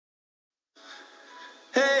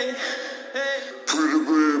Hey, hey, pretty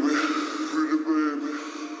baby, pretty baby.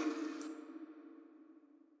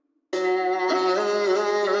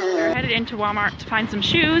 We're headed into Walmart to find some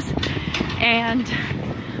shoes and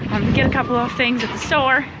get a couple of things at the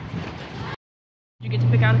store. Did you get to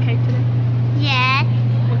pick out a cake today? Yes.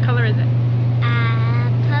 What color is it?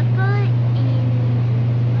 Purple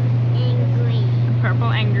and green.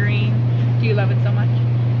 Purple and green. Do you love it so much?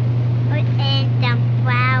 And some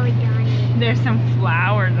flowers on it. There's some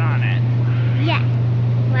flowers on it. Yeah.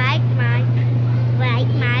 Like my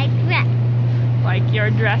dress. Like your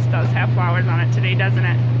dress does have flowers on it today, doesn't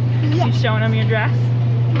it? Yeah. You showing them your dress?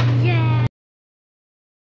 Yeah.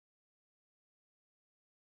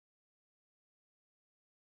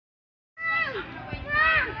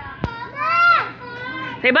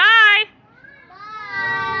 Say bye!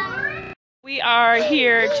 Bye! We are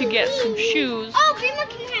here to get some shoes. Oh, be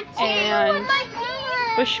looking at you. And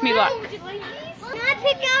wish me luck. Can I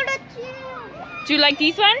pick out a two? Do you like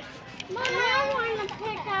these ones? Mom, I want to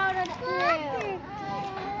pick out a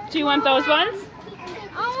two. Do you want those ones?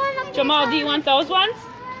 I want to Jamal, do you want those ones?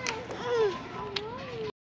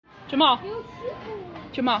 Jamal,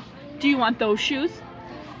 do you want those shoes?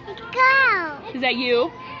 Go. Is that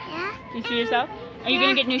you? Yeah. You see yourself? Are you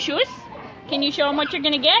gonna get new shoes? Can you show them what you're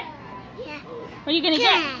gonna get? Yeah. What are you gonna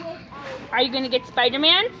get? Are you gonna get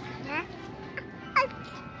Spider-Man? Yeah. Right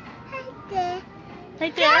there.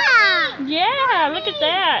 Right there? Yeah, look at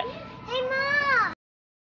that. Hey,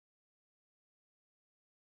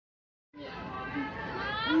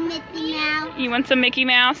 Mom. Mickey Mouse. You want some Mickey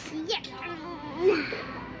Mouse? Yeah.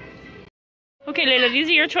 Okay, Layla, these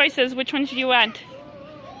are your choices. Which ones do you want?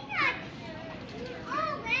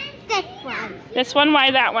 This one. This one?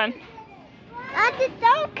 Why that one? It's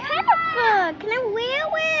so colorful. Can I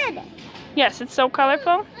wear it? Yes, it's so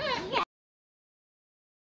colorful. Yeah.